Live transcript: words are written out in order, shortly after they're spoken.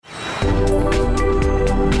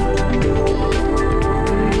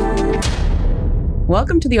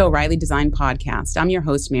Welcome to the O'Reilly Design Podcast. I'm your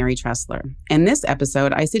host, Mary Tressler. In this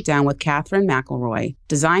episode, I sit down with Kathryn McElroy,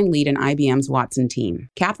 design lead in IBM's Watson team.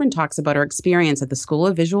 Kathryn talks about her experience at the School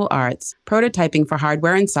of Visual Arts, prototyping for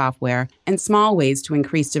hardware and software, and small ways to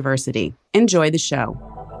increase diversity. Enjoy the show.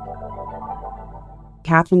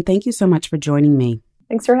 Kathryn, thank you so much for joining me.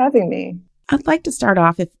 Thanks for having me. I'd like to start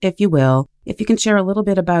off, if you will, if you can share a little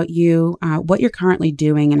bit about you, what you're currently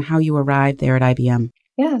doing, and how you arrived there at IBM.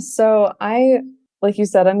 Yeah, so like you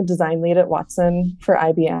said, I'm a design lead at Watson for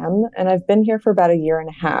IBM, and I've been here for about a year and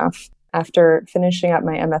a half after finishing up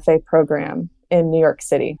my MFA program in New York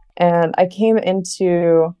City. And I came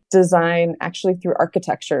into design actually through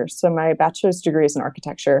architecture. So my bachelor's degree is in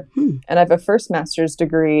architecture, and I have a first master's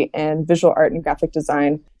degree in visual art and graphic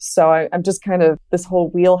design. So I'm just kind of this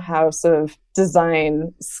whole wheelhouse of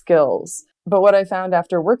design skills. But what I found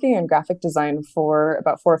after working in graphic design for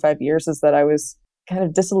about 4 or 5 years is that I was kind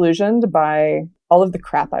of disillusioned by all of the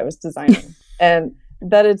crap I was designing. And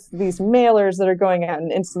that it's these mailers that are going out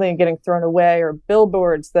and instantly getting thrown away, or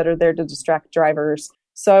billboards that are there to distract drivers.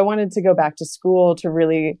 So I wanted to go back to school to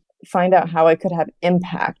really find out how I could have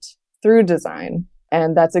impact through design.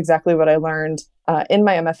 And that's exactly what I learned in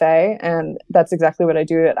my MFA. And that's exactly what I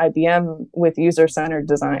do at IBM with user-centered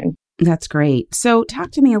design. That's great. So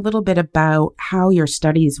talk to me a little bit about how your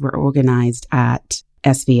studies were organized at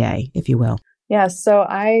SVA, if you will. Yeah, so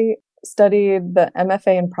I studied the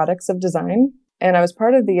MFA in Products of Design, and I was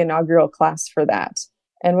part of the inaugural class for that.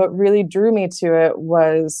 And what really drew me to it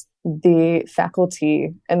was the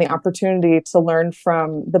faculty and the opportunity to learn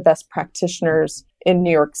from the best practitioners in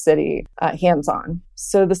New York City, hands-on.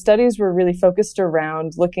 So the studies were really focused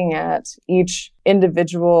around looking at each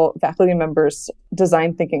individual faculty member's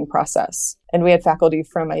design thinking process. And we had faculty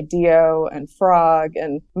from IDEO and Frog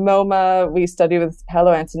and MoMA. We studied with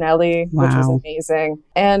Paolo Antonelli, Wow. which was amazing.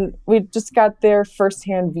 And we just got their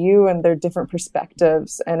firsthand view and their different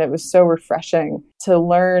perspectives. And it was so refreshing to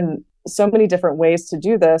learn so many different ways to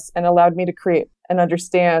do this, and allowed me to create and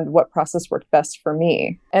understand what process worked best for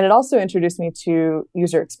me. And it also introduced me to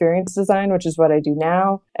user experience design, which is what I do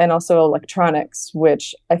now, and also electronics,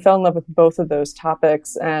 which I fell in love with both of those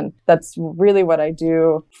topics. And that's really what I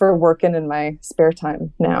do for work and in my spare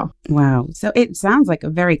time now. Wow. So it sounds like a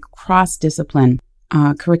very cross-discipline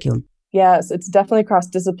curriculum. Yes, it's definitely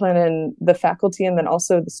cross-discipline in the faculty and then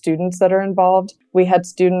also the students that are involved. We had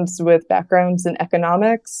students with backgrounds in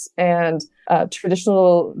economics and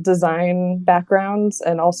traditional design backgrounds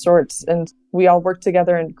and all sorts. And we all worked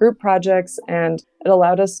together in group projects, and it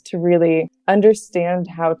allowed us to really understand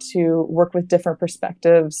how to work with different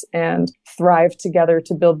perspectives and thrive together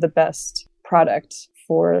to build the best product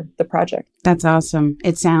for the project. That's awesome.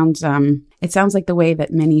 It sounds like the way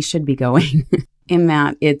that many should be going. In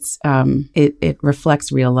that it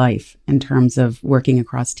reflects real life in terms of working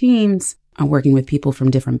across teams, working with people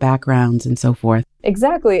from different backgrounds and so forth.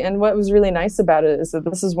 Exactly. And what was really nice about it is that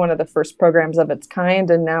this is one of the first programs of its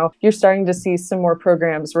kind. And now you're starting to see some more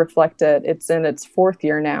programs reflect it. It's in its 4th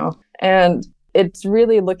year now. And it's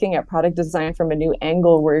really looking at product design from a new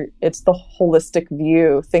angle where it's the holistic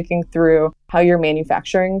view, thinking through how you're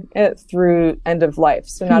manufacturing it through end of life.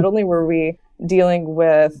 So not only were we dealing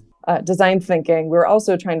with design thinking, we're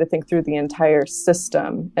also trying to think through the entire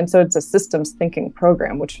system. And so it's a systems thinking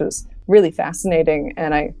program, which was really fascinating.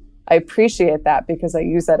 And I appreciate that because I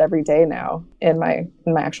use that every day now in my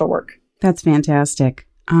actual work. That's fantastic.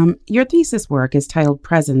 Your thesis work is titled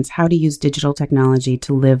Presence, How to Use Digital Technology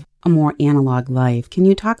to Live a More Analog Life. Can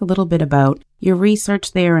you talk a little bit about your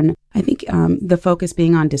research there? And I think the focus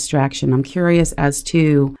being on distraction. I'm curious as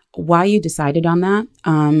to why you decided on that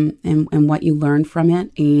and what you learned from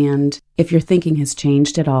it, and if your thinking has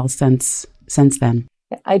changed at all since then.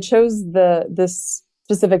 I chose this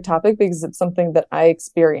specific topic because it's something that I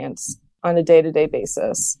experience on a day-to-day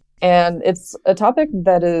basis. And it's a topic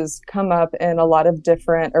that has come up in a lot of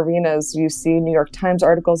different arenas. You see New York Times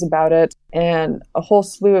articles about it and a whole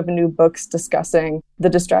slew of new books discussing the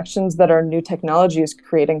distractions that our new technology is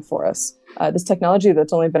creating for us. This technology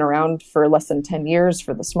that's only been around for less than 10 years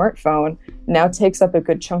for the smartphone now takes up a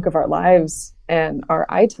good chunk of our lives and our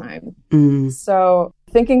eye time. So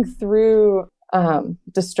thinking through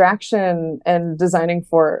distraction and designing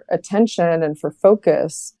for attention and for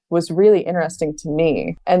focus was really interesting to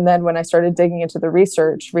me. And then when I started digging into the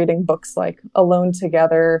research, reading books like Alone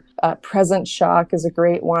Together, Present Shock is a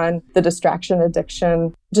great one, The Distraction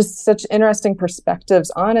Addiction, just such interesting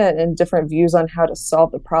perspectives on it and different views on how to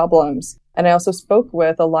solve the problems. And I also spoke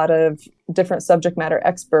with a lot of different subject matter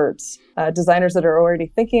experts, designers that are already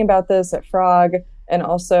thinking about this at Frog, and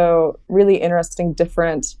also really interesting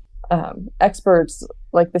different experts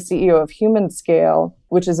like the CEO of Human Scale,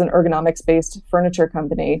 which is an ergonomics-based furniture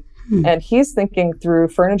company. And he's thinking through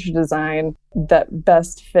furniture design that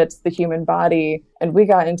best fits the human body. And we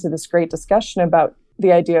got into this great discussion about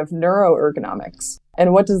the idea of neuroergonomics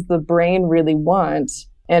and what does the brain really want?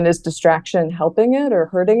 And is distraction helping it or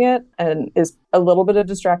hurting it? And is a little bit of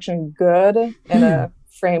distraction good in a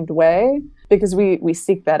framed way? Because we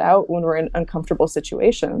seek that out when we're in uncomfortable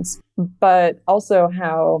situations. But also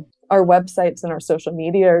how our websites and our social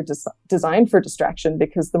media are designed for distraction,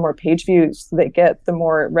 because the more page views they get, the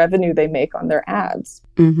more revenue they make on their ads.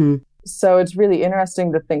 So it's really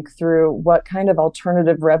interesting to think through what kind of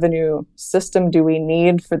alternative revenue system do we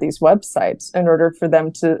need for these websites in order for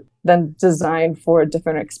them to then design for a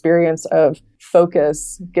different experience of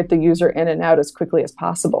focus, get the user in and out as quickly as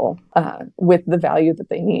possible with the value that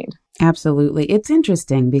they need. Absolutely. It's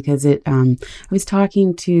interesting because I was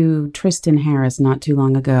talking to Tristan Harris not too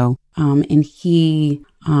long ago, and he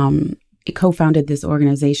co-founded this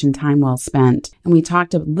organization, Time Well Spent. And we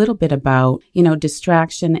talked a little bit about,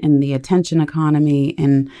 distraction and the attention economy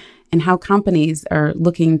and how companies are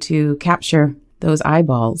looking to capture those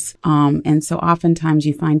eyeballs. And so oftentimes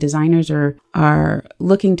you find designers are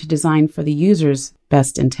looking to design for the user's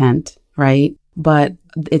best intent, right? But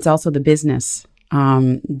it's also the business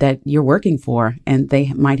that you're working for, and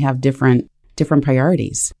they might have different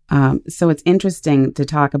priorities. So it's interesting to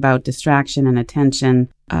talk about distraction and attention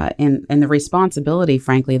and the responsibility,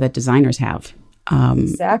 frankly, that designers have.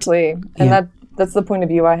 Exactly. And that's the point of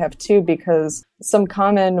view I have too, because some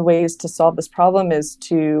common ways to solve this problem is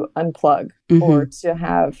to unplug or to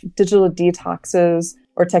have digital detoxes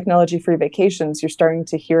or technology-free vacations. You're starting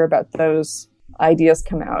to hear about those ideas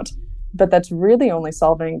come out, but that's really only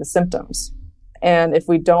solving the symptoms. And if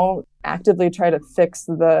we don't actively try to fix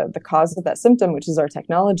the cause of that symptom, which is our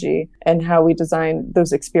technology and how we design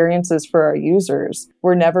those experiences for our users,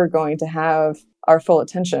 we're never going to have our full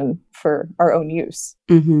attention for our own use.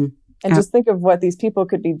 And just think of what these people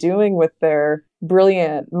could be doing with their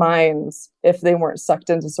brilliant minds if they weren't sucked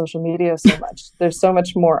into social media so much. There's so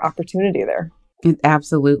much more opportunity there.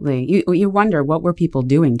 Absolutely. You wonder, what were people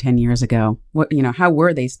doing 10 years ago? How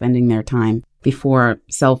were they spending their time before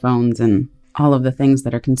cell phones and all of the things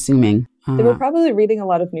that are consuming? They were probably reading a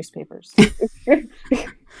lot of newspapers. And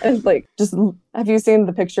have you seen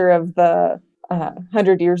the picture of the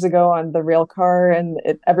 100 years ago on the rail car, and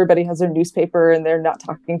everybody has their newspaper and they're not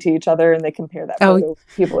talking to each other, and they compare that photo to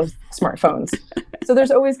people with smartphones. So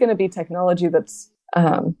there's always going to be technology that's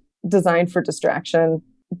designed for distraction,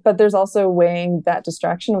 but there's also weighing that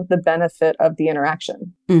distraction with the benefit of the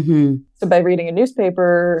interaction. So by reading a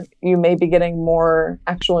newspaper, you may be getting more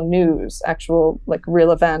actual news, actual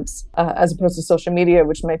real events, as opposed to social media,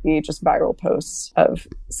 which might be just viral posts of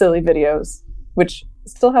silly videos, which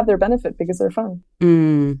still have their benefit because they're fun.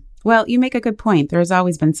 Well, you make a good point. There's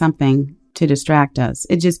always been something to distract us.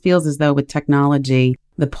 It just feels as though with technology,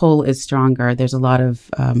 the pull is stronger. There's a lot of,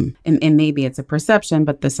 and maybe it's a perception,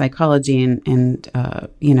 but the psychology and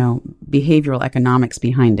behavioral economics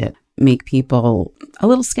behind it make people a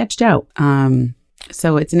little sketched out.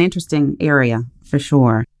 So it's an interesting area for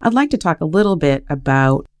sure. I'd like to talk a little bit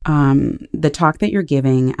about the talk that you're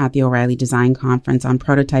giving at the O'Reilly Design Conference on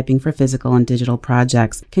prototyping for physical and digital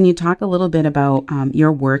projects. Can you talk a little bit about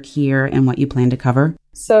your work here and what you plan to cover?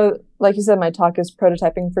 So, like you said, my talk is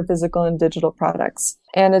prototyping for physical and digital products.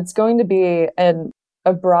 And it's going to be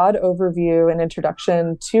a broad overview and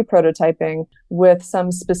introduction to prototyping with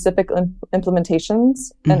some specific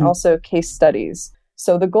implementations and also case studies.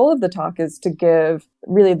 So the goal of the talk is to give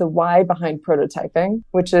really the why behind prototyping,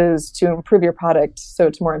 which is to improve your product so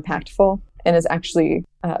it's more impactful and is actually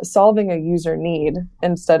solving a user need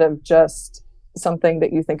instead of just something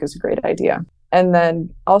that you think is a great idea. And then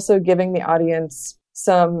also giving the audience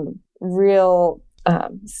some real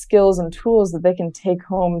skills and tools that they can take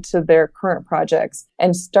home to their current projects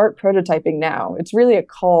and start prototyping now. It's really a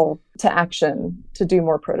call to action to do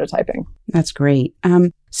more prototyping. That's great.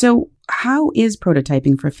 So how is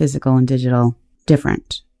prototyping for physical and digital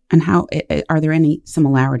different? And how are there any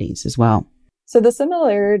similarities as well? So the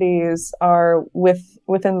similarities are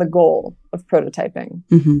within the goal of prototyping.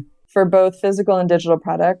 For both physical and digital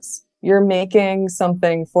products, you're making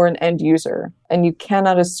something for an end user, and you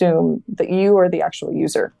cannot assume that you are the actual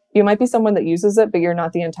user. You might be someone that uses it, but you're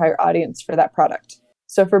not the entire audience for that product.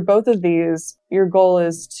 So for both of these, your goal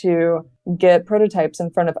is to get prototypes in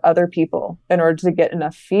front of other people in order to get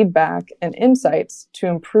enough feedback and insights to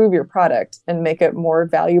improve your product and make it more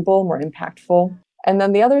valuable, more impactful. And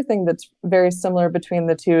then the other thing that's very similar between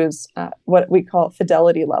the two is what we call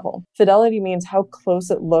fidelity level. Fidelity means how close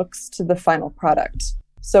it looks to the final product.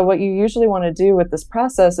 So what you usually want to do with this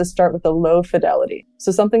process is start with a low fidelity.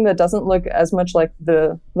 So something that doesn't look as much like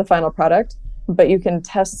the final product, but you can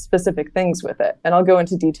test specific things with it. And I'll go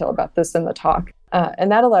into detail about this in the talk.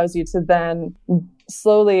 And that allows you to then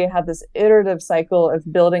slowly have this iterative cycle of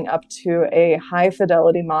building up to a high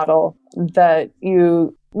fidelity model that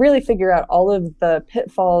you really figure out all of the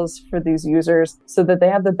pitfalls for these users so that they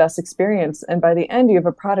have the best experience. And by the end, you have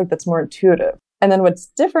a product that's more intuitive. And then what's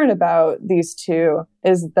different about these two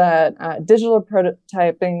is that digital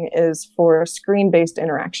prototyping is for screen-based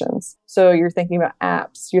interactions. So you're thinking about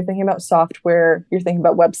apps, you're thinking about software, you're thinking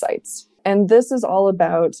about websites. And this is all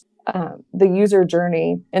about the user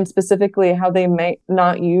journey and specifically how they might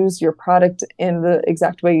not use your product in the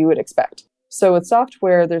exact way you would expect. So with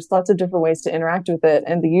software, there's lots of different ways to interact with it,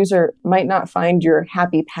 and the user might not find your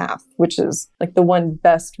happy path, which is like the one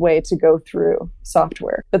best way to go through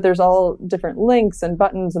software. But there's all different links and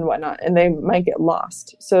buttons and whatnot, and they might get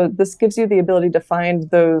lost. So this gives you the ability to find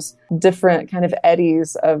those different kind of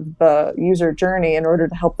eddies of the user journey in order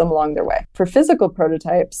to help them along their way. For physical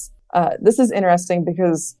prototypes, this is interesting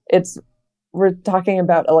because we're talking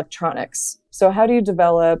about electronics. So how do you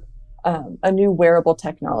develop a new wearable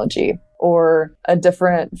technology or a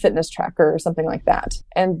different fitness tracker or something like that?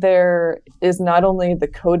 And there is not only the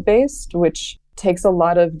code-based, which takes a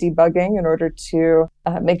lot of debugging in order to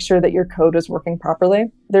make sure that your code is working properly.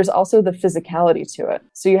 There's also the physicality to it.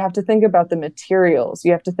 So you have to think about the materials.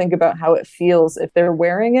 You have to think about how it feels. If they're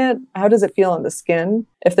wearing it, how does it feel on the skin?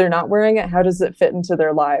 If they're not wearing it, how does it fit into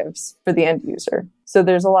their lives for the end user? So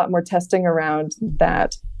there's a lot more testing around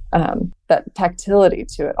that tactility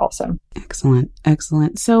to it also.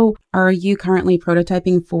 Excellent. So are you currently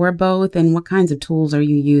prototyping for both, and what kinds of tools are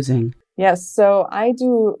you using? Yes, so I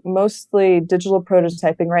do mostly digital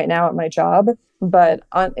prototyping right now at my job, but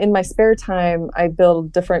in my spare time, I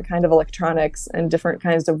build different kind of electronics and different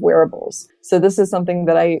kinds of wearables. So this is something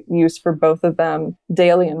that I use for both of them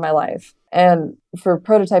daily in my life. And for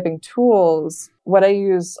prototyping tools, what I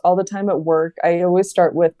use all the time at work, I always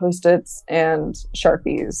start with Post-its and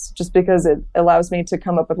Sharpies, just because it allows me to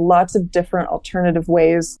come up with lots of different alternative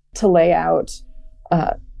ways to lay out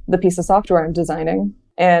the piece of software I'm designing.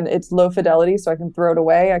 And it's low fidelity, so I can throw it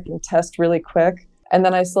away. I can test really quick. And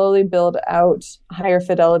then I slowly build out higher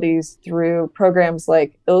fidelities through programs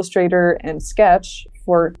like Illustrator and Sketch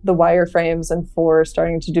for the wireframes and for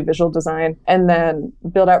starting to do visual design, and then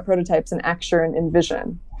build out prototypes in Acture and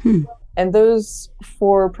InVision. And those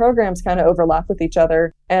four programs kind of overlap with each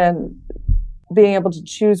other, and being able to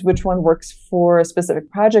choose which one works for a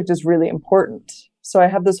specific project is really important. So I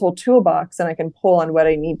have this whole toolbox and I can pull on what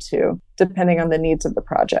I need to, depending on the needs of the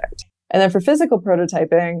project. And then for physical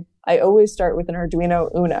prototyping, I always start with an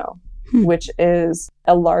Arduino Uno, which is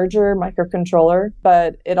a larger microcontroller,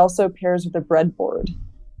 but it also pairs with a breadboard.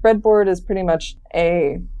 Breadboard is pretty much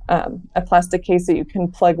a plastic case that you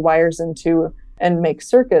can plug wires into and make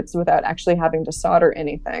circuits without actually having to solder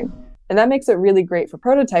anything. And that makes it really great for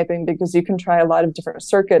prototyping because you can try a lot of different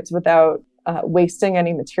circuits without wasting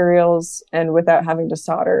any materials and without having to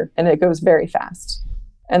solder, and it goes very fast.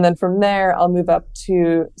 And then from there, I'll move up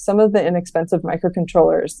to some of the inexpensive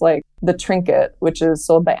microcontrollers like the Trinket, which is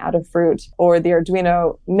sold by Adafruit, or the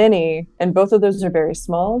Arduino Mini. And both of those are very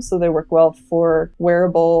small, so they work well for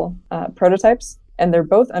wearable prototypes. And they're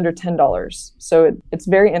both under $10. So it's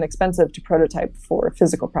very inexpensive to prototype for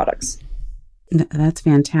physical products. That's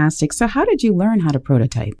fantastic. So how did you learn how to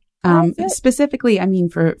prototype? Specifically, I mean,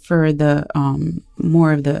 for the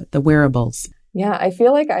more of the wearables. Yeah, I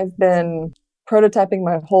feel like I've been prototyping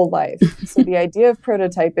my whole life. So the idea of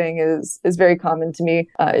prototyping is very common to me.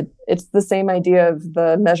 It's the same idea of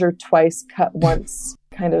the measure twice, cut once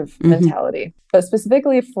kind of mentality. But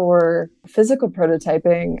specifically for physical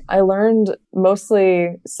prototyping, I learned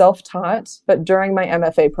mostly self-taught, but during my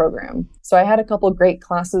MFA program. So I had a couple of great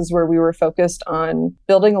classes where we were focused on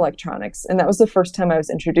building electronics, and that was the first time I was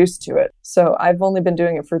introduced to it. So I've only been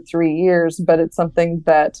doing it for 3 years, but it's something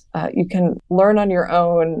that you can learn on your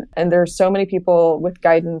own, and there's so many people with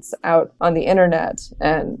guidance out on the internet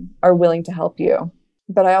and are willing to help you.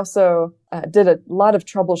 But I also did a lot of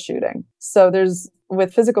troubleshooting. So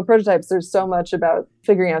with physical prototypes, there's so much about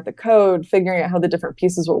figuring out the code, figuring out how the different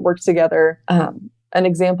pieces will work together. An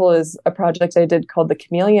example is a project I did called the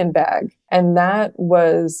Chameleon Bag. And that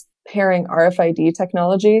was pairing RFID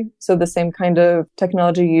technology. So the same kind of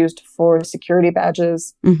technology used for security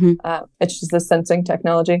badges. It's just the sensing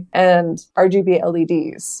technology, and RGB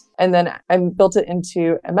LEDs. And then I built it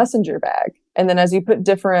into a messenger bag. And then as you put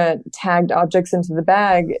different tagged objects into the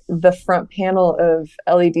bag, the front panel of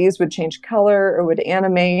LEDs would change color or would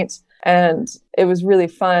animate. And it was really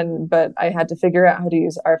fun, but I had to figure out how to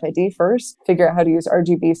use RFID first, figure out how to use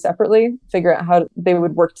RGB separately, figure out how they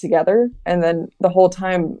would work together. And then the whole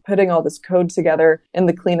time putting all this code together in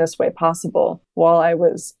the cleanest way possible while I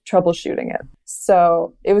was troubleshooting it.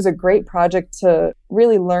 So it was a great project to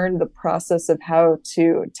really learn the process of how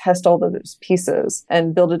to test all of those pieces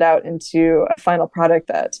and build it out into a final product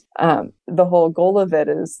that the whole goal of it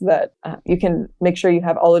is that you can make sure you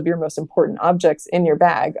have all of your most important objects in your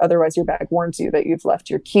bag. Otherwise, your bag warns you that you've left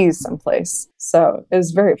your keys someplace. So it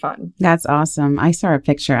was very fun. That's awesome. I saw a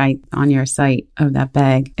picture on your site of that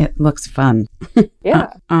bag. It looks fun.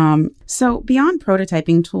 Yeah. So beyond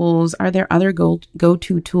prototyping tools, are there other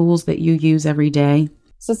go-to tools that you use every day?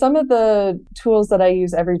 So some of the tools that I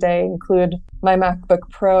use every day include my MacBook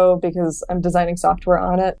Pro because I'm designing software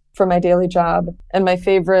on it for my daily job. And my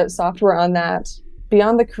favorite software on that,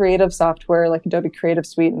 beyond the creative software like Adobe Creative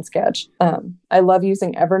Suite and Sketch, I love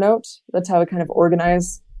using Evernote. That's how I kind of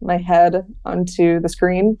organize my head onto the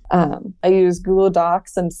screen. I use Google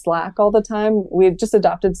Docs and Slack all the time. We just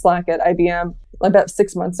adopted Slack at IBM about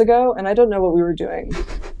 6 months ago, and I don't know what we were doing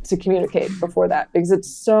to communicate before that because it's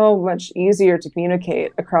so much easier to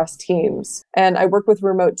communicate across teams. And I work with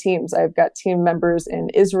remote teams. I've got team members in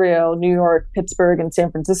Israel, New York, Pittsburgh, and San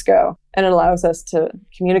Francisco, and it allows us to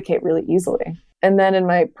communicate really easily. And then in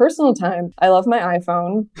my personal time, I love my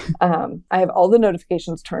iPhone. I have all the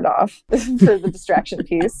notifications turned off for the distraction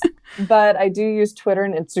piece, but I do use Twitter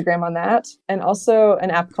and Instagram on that. And also an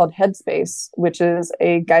app called Headspace, which is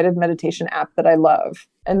a guided meditation app that I love.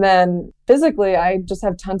 And then physically, I just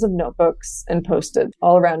have tons of notebooks and Post-it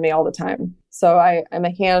all around me all the time. So I'm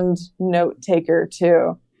a hand note taker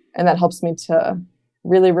too. And that helps me to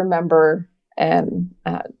really remember. And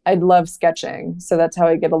I love sketching. So that's how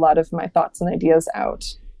I get a lot of my thoughts and ideas out.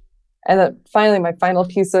 And then finally, my final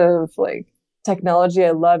piece of technology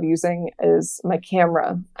I love using is my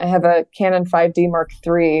camera. I have a Canon 5D Mark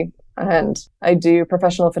III, and I do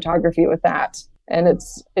professional photography with that. And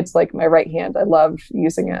it's like my right hand. I love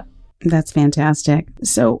using it. That's fantastic.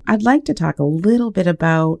 So I'd like to talk a little bit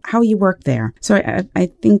about how you work there. So I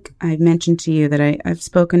think I've mentioned to you that I've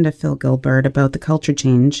spoken to Phil Gilbert about the culture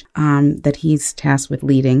change that he's tasked with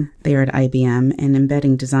leading there at IBM and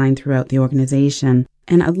embedding design throughout the organization.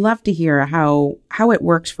 And I'd love to hear how it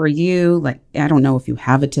works for you. Like, I don't know if you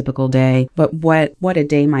have a typical day, but what a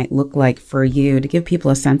day might look like for you to give people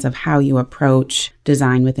a sense of how you approach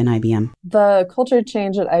design within IBM. The culture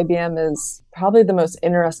change at IBM is probably the most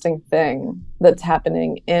interesting thing that's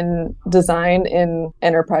happening in design in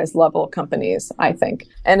enterprise level companies, I think.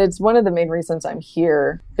 And it's one of the main reasons I'm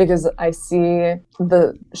here, because I see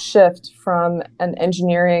the shift from an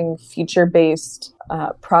engineering feature-based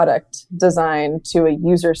product design to a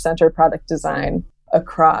user-centered product design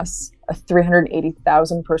across a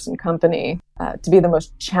 380,000 person company to be the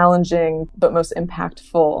most challenging but most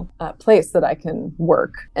impactful place that I can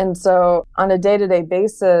work. And so on a day-to-day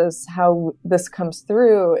basis, how this comes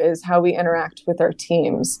through is how we interact with our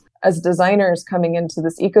teams. As designers coming into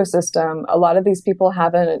this ecosystem, a lot of these people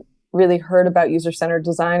haven't really heard about user-centered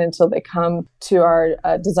design until they come to our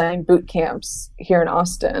design boot camps here in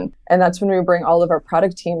Austin. And that's when we bring all of our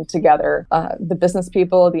product team together, the business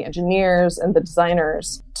people, the engineers, and the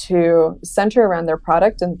designers to center around their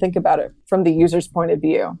product and think about it from the user's point of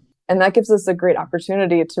view. And that gives us a great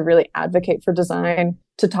opportunity to really advocate for design,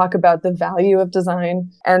 to talk about the value of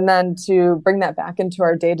design, and then to bring that back into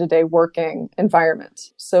our day-to-day working environment.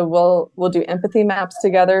 So we'll do empathy maps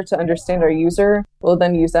together to understand our user. We'll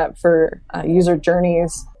then use that for user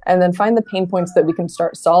journeys, and then find the pain points that we can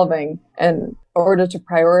start solving in order to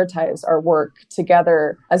prioritize our work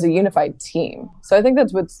together as a unified team. So I think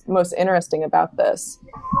that's what's most interesting about this.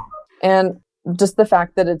 And just the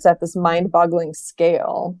fact that it's at this mind-boggling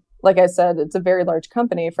scale. Like I said, it's a very large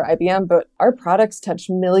company for IBM, but our products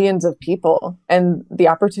touch millions of people, and the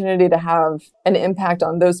opportunity to have an impact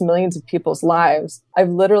on those millions of people's lives. I've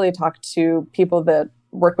literally talked to people that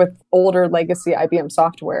work with older legacy IBM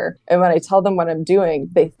software, and when I tell them what I'm doing,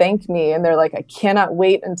 they thank me and they're like, I cannot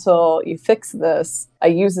wait until you fix this. I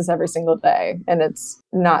use this every single day, and it's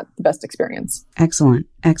not the best experience. Excellent.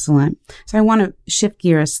 So I want to shift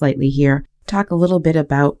gears slightly here. Talk a little bit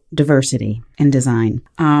about diversity in design.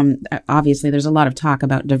 Obviously, there's a lot of talk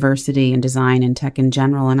about diversity in design and tech in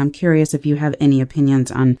general, and I'm curious if you have any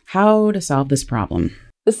opinions on how to solve this problem.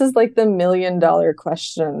 This is like the $1 million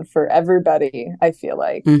question for everybody, I feel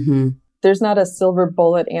like. Mm-hmm. There's not a silver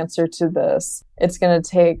bullet answer to this. It's going to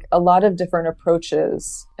take a lot of different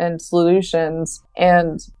approaches and solutions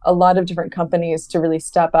and a lot of different companies to really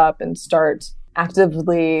step up and start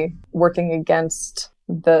actively working against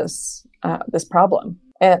this problem.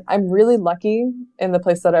 And I'm really lucky in the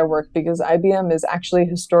place that I work because IBM is actually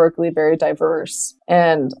historically very diverse.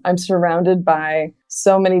 And I'm surrounded by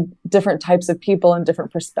so many different types of people and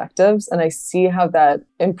different perspectives. And I see how that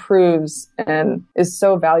improves and is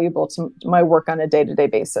so valuable to my work on a day-to-day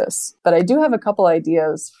basis. But I do have a couple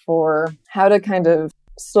ideas for how to kind of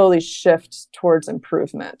slowly shift towards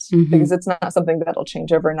improvement because it's not something that'll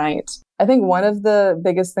change overnight. I think one of the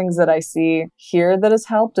biggest things that I see here that has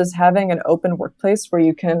helped is having an open workplace where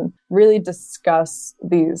you can really discuss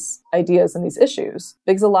these ideas and these issues,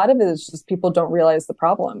 because a lot of it is just people don't realize the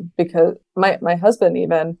problem. Because my husband,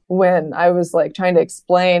 even when I was like trying to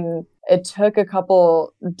explain, it took a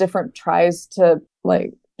couple different tries to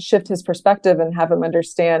like shift his perspective and have him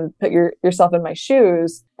understand, put yourself in my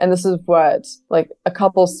shoes. And this is what like a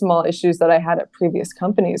couple small issues that I had at previous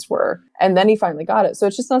companies were. And then he finally got it. So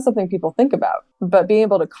it's just not something people think about. But being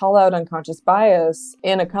able to call out unconscious bias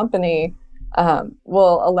in a company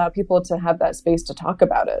will allow people to have that space to talk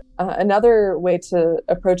about it. Another way to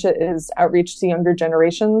approach it is outreach to younger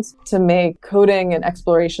generations to make coding and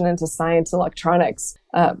exploration into science and electronics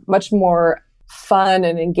much more fun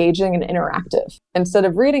and engaging and interactive. Instead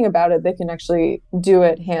of reading about it, they can actually do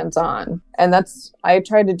it hands-on. And I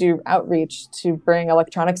try to do outreach to bring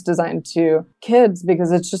electronics design to kids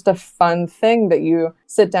because it's just a fun thing that you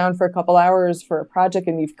sit down for a couple hours for a project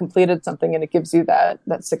and you've completed something and it gives you that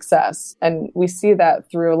success. And we see that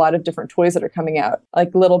through a lot of different toys that are coming out.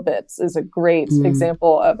 Like Little Bits is a great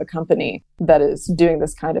example of a company that is doing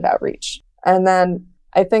this kind of outreach. And then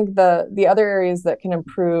I think the other areas that can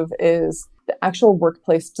improve is the actual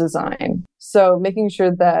workplace design. So making sure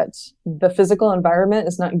that the physical environment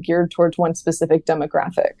is not geared towards one specific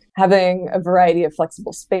demographic. Having a variety of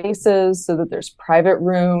flexible spaces so that there's private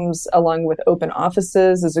rooms along with open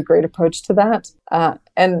offices is a great approach to that.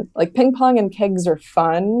 And like ping pong and kegs are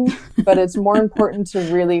fun, but it's more important to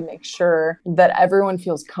really make sure that everyone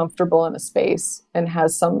feels comfortable in a space and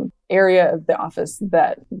has some area of the office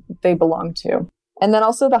that they belong to. And then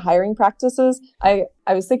also the hiring practices. I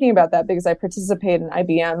was thinking about that because I participate in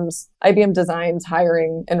IBM Design's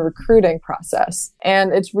hiring and recruiting process.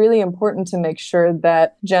 And it's really important to make sure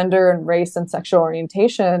that gender and race and sexual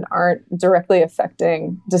orientation aren't directly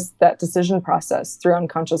affecting just that decision process through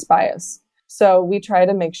unconscious bias. So we try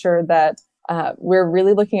to make sure that we're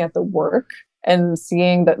really looking at the work and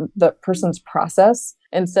seeing the person's process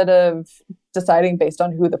instead of deciding based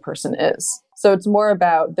on who the person is. So it's more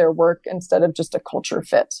about their work instead of just a culture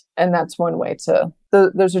fit. And that's one way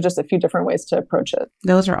those are just a few different ways to approach it.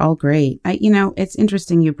 Those are all great. It's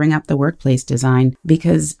interesting you bring up the workplace design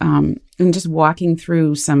because in just walking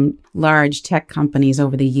through some large tech companies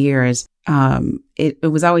over the years,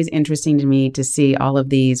 it was always interesting to me to see all of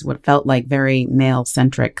these, what felt like very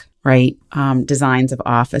male-centric, right? Designs of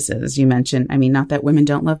offices. You mentioned, not that women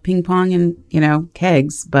don't love ping pong and,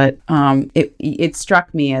 kegs, but it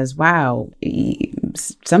struck me as, wow,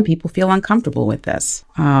 some people feel uncomfortable with this.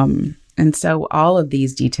 And so all of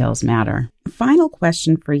these details matter. Final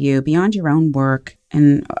question for you, beyond your own work,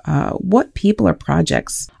 and what people or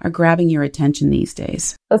projects are grabbing your attention these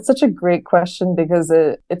days? That's such a great question because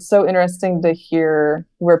it's so interesting to hear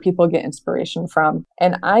where people get inspiration from.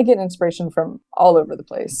 And I get inspiration from all over the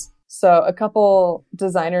place. So a couple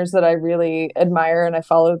designers that I really admire and I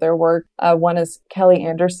follow their work. One is Kelly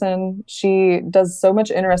Anderson. She does so much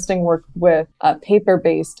interesting work with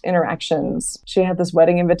paper-based interactions. She had this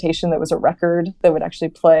wedding invitation that was a record that would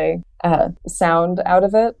actually play sound out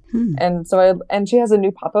of it. And she has a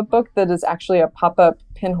new pop-up book that is actually a pop-up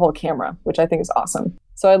pinhole camera, which I think is awesome.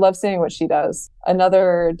 So I love seeing what she does.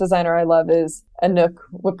 Another designer I love is Anouk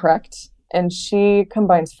Wipprecht. And she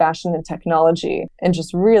combines fashion and technology in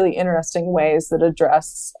just really interesting ways that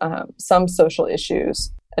address some social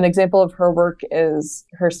issues. An example of her work is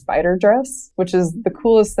her spider dress, which is the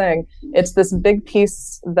coolest thing. It's this big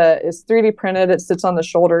piece that is 3D printed. It sits on the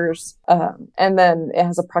shoulders, and then it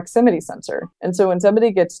has a proximity sensor. And so when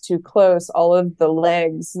somebody gets too close, all of the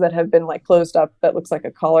legs that have been like closed up that looks like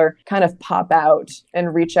a collar kind of pop out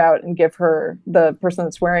and reach out and give the person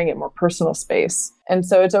that's wearing it, more personal space. And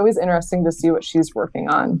so it's always interesting to see what she's working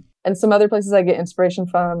on. And some other places I get inspiration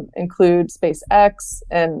from include SpaceX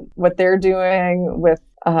and what they're doing with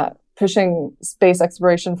pushing space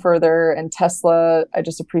exploration further, and Tesla. I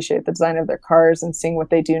just appreciate the design of their cars and seeing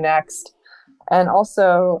what they do next. And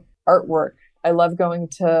also artwork. I love going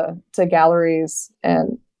to galleries,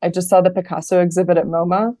 and I just saw the Picasso exhibit at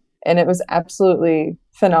MoMA, and it was absolutely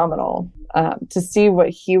phenomenal to see what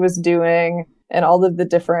he was doing and all of the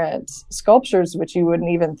different sculptures, which you wouldn't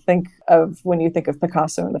even think of when you think of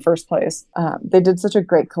Picasso in the first place. They did such a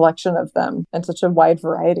great collection of them and such a wide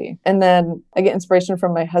variety. And then I get inspiration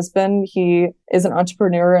from my husband. He is an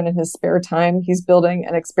entrepreneur, and in his spare time, he's building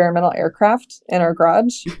an experimental aircraft in our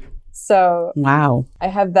garage. So wow, I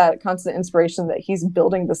have that constant inspiration that he's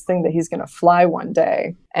building this thing that he's going to fly one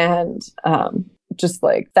day, and just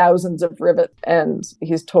like thousands of rivets, and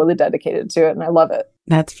he's totally dedicated to it. And I love it.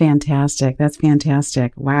 That's fantastic. That's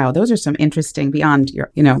fantastic. Wow. Those are some interesting beyond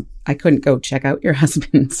your, I couldn't go check out your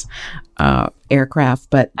husband's aircraft,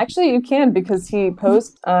 but actually you can, because he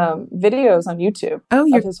posts videos on YouTube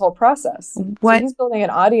of his whole process. What? So he's building an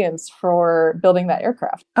audience for building that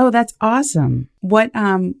aircraft. Oh, that's awesome. What,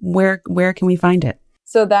 where can we find it?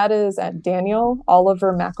 So that is at Daniel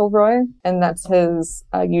Oliver McElroy, and that's his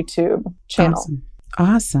YouTube channel.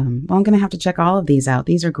 Awesome. Well, I'm going to have to check all of these out.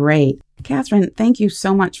 These are great. Kathryn, thank you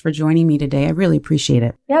so much for joining me today. I really appreciate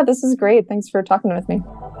it. Yeah, this is great. Thanks for talking with me.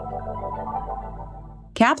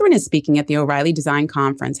 Kathryn is speaking at the O'Reilly Design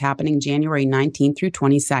Conference happening January 19th through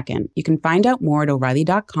 22nd. You can find out more at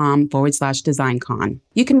O'Reilly.com/DesignCon.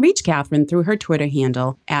 You can reach Kathryn through her Twitter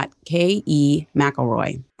handle at KE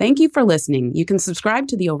McElroy. Thank you for listening. You can subscribe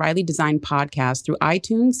to the O'Reilly Design Podcast through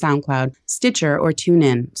iTunes, SoundCloud, Stitcher, or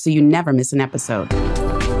TuneIn so you never miss an episode.